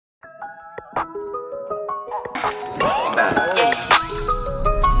Straight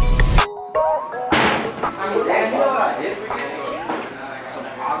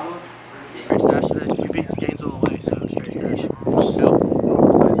stash today. You beat Gainesville away, so straight stash.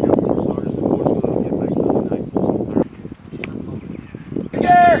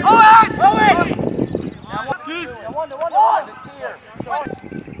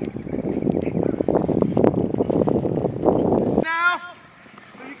 Now,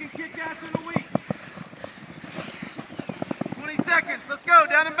 so you can kick ass in a week. 20 seconds. Let's go.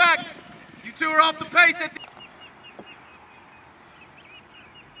 Down and back. You two are off the pace at the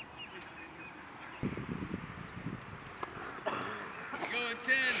Going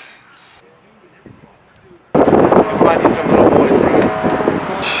 10. Find you some little boys, bro.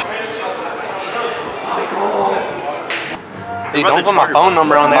 Hey, don't put my phone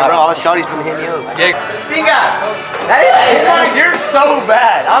number on there, bro. All the shawty's been hitting you up. Binga! That is you're so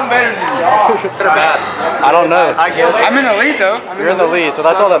bad. I'm better than you. Bad. I don't know. I guess. I'm in the lead though. You're in the lead, so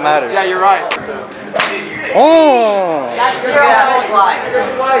that's all that matters. Yeah, you're right. Oh! Slice.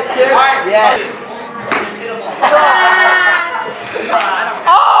 Slice, kid. Yes.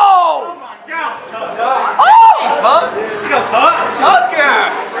 Oh! Oh!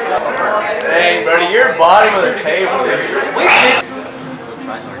 Tucker! Hey, buddy, you're bottom of the table.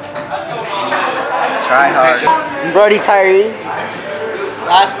 Try hard. Brody Tyree.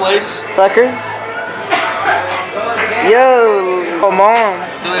 Last place. Sucker. Yo, come on.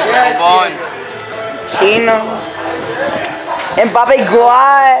 Chino. Mbappe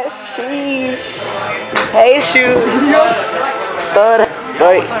Guay. Sheesh. Hey, shoot. Stud.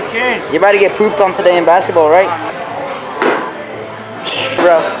 Bro, you about to get pooped on today in basketball, right?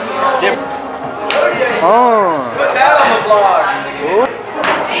 Bro. Oh! Put that on the vlog.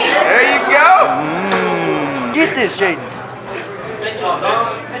 There you go. Get this, Jaden.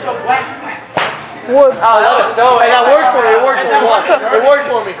 What? Oh, that was so. Hey, that worked for me. It worked for me. It worked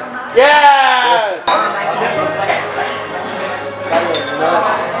for me. Yes.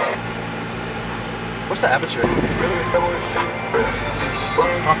 What's the aperture?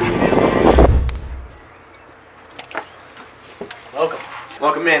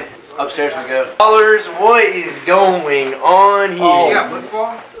 Welcome in. Upstairs we go. Callers, what is going on here? You got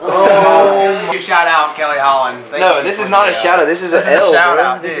blitzball? Oh. You shout out Kelly Holland. No, this is not a shout out. This is This an is a L. shout bro.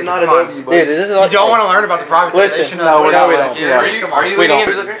 out, This dude. is not a Come on. W. Dude, this is You don't want to learn about the privatization. Listen, of we don't. Yeah. Are you We leading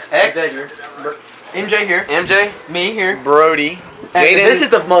don't. it? X? Xavier. MJ here. MJ. Me here. Brody. Jaden. This is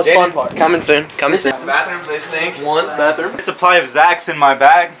the most fun Jaden. part. Coming soon. Coming soon. Bathrooms, they stink. One bathroom. Supply of Zach's in my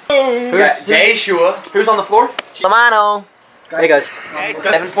bag. We got Joshua. Who's on the floor? Lamano. Hey, guys.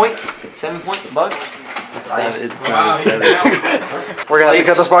 7 point bug. It's not We're gonna have to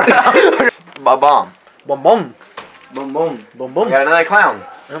cut this part out. Ba-bomb. Boom, boom. Boom, boom. Boom, We boom. got another clown.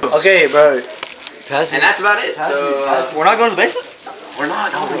 Okay, bro. And that's about it. So, We're not going to the basement? we're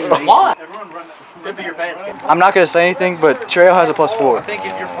not. Why? Could be your pants. I'm not gonna say anything, but Trail has a +4. I think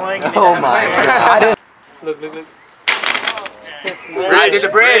if you're playing. Oh my god. I didn't. Look. Right, did the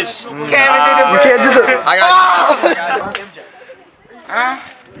bridge. You can't do the. I got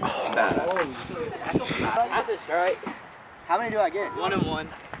That's a strike. How many do I get? 1 and 1.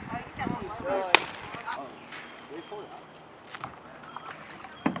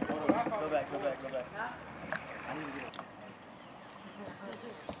 Go back.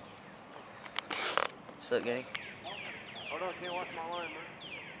 What's up, gang? Hold on, can't watch my line, man.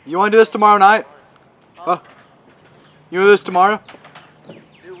 You want to do this tomorrow night? Huh? You want to do this tomorrow?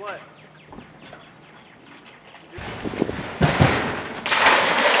 Do what?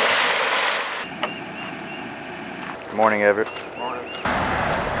 Good morning, Everett.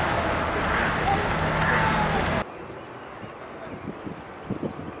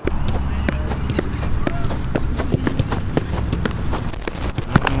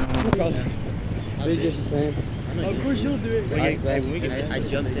 Of course you'll do it. I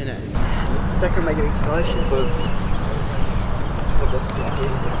jumped in at Tucker making expressions. So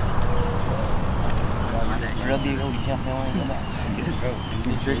real deal, we jump in.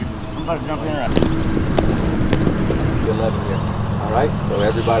 I'm about to jump in. Alright, so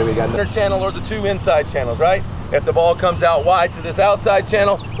everybody, we got another channel or the 2 inside channels, right? If the ball comes out wide to this outside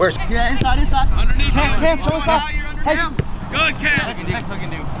channel, we're Yeah, inside. Underneath. Cam, show us up. You're under him. Good, Cam. Stay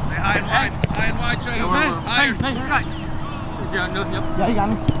high and wide, Trey. Higher. Yeah, you got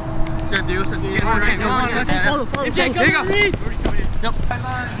me. Good deal. Follow. MJ, go. Here you go. Yep.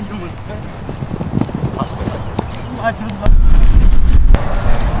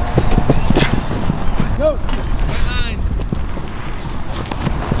 Go.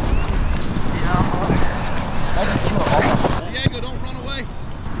 Diego, don't run away.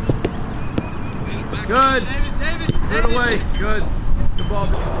 Good. Good away. Good. The ball.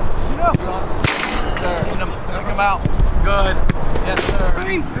 Yes, sir. Knock him out. Good. Yes, sir.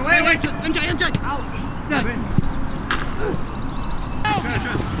 Wait. MJ. Out.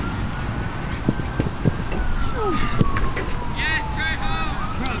 Yes, Trejo.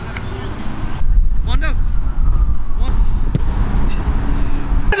 1-2.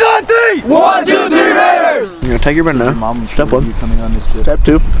 1, 2, 3, Raiders! You're gonna take your banana. Step 1. Step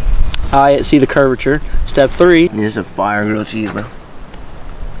 2. I see the curvature. Step 3. This is a fire grilled cheese, bro.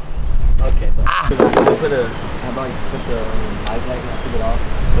 Okay. How about you put the light back and put it off?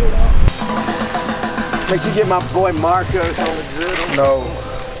 Put it out. Make sure you get my boy Marcos on the griddle. No.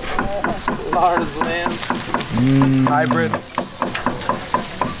 Lars Lamb. Hybrid.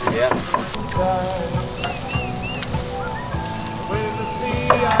 Yeah.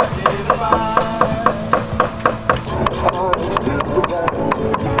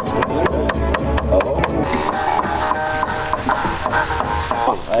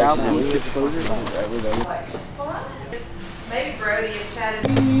 Maybe Brody and Chad.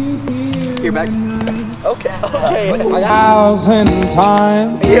 You're back. Okay. 1,000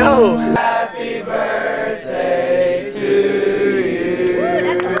 times. Yo. Happy birthday to you.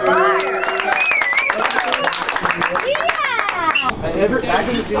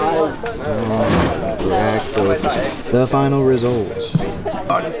 Ooh, that's a fire. The final results.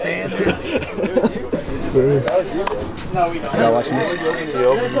 Y'all watching this?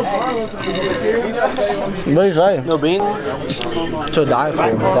 What do you say? No bean? To die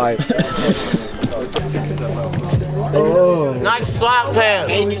for. Like. Oh. Nice slap pan.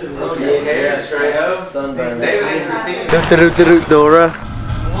 Dora.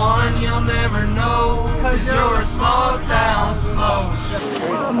 One you'll never know, cause you're a small town smoke.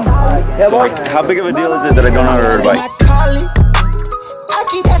 How big of a deal is it that I don't know how to ride a bike? I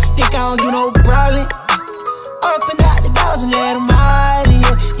keep that stick, I don't do no brawling. Up and out the doors and let them all in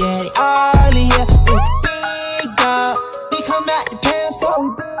here. Yeah, they all in here. Big dog, they come out the pants so we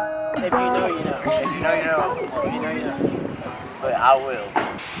If you know, you know. If you know, you know. If you know, you know. But I will.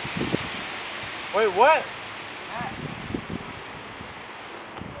 Wait, what?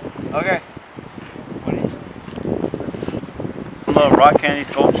 Okay. Some rock candy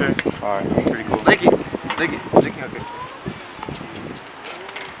sculpture. Alright, pretty cool. Thank you. Okay.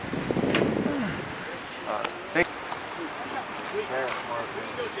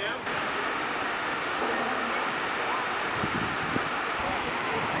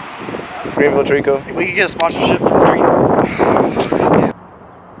 Greenville Trico. We could get a sponsorship from Greenville.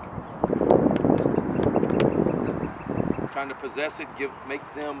 Trying to possess it, make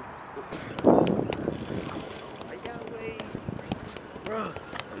them.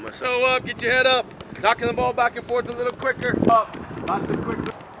 Show up, get your head up. Knocking the ball back and forth a little quicker. Up, not too quick.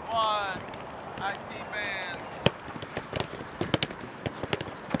 1, IT band.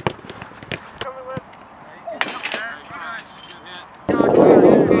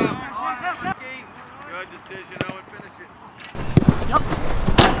 Good decision, Owen, finish it. Yep.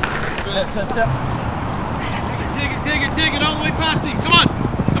 Dig it all the way past him. Come on.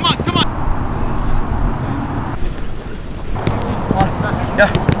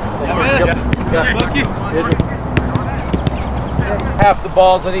 Half the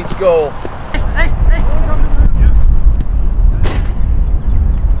balls on each goal.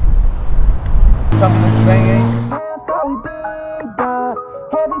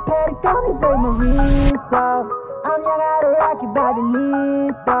 Heavy petty Tony say Marine sauce. I'm young out of rocky by the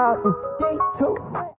lead dog. 3, 2, 1.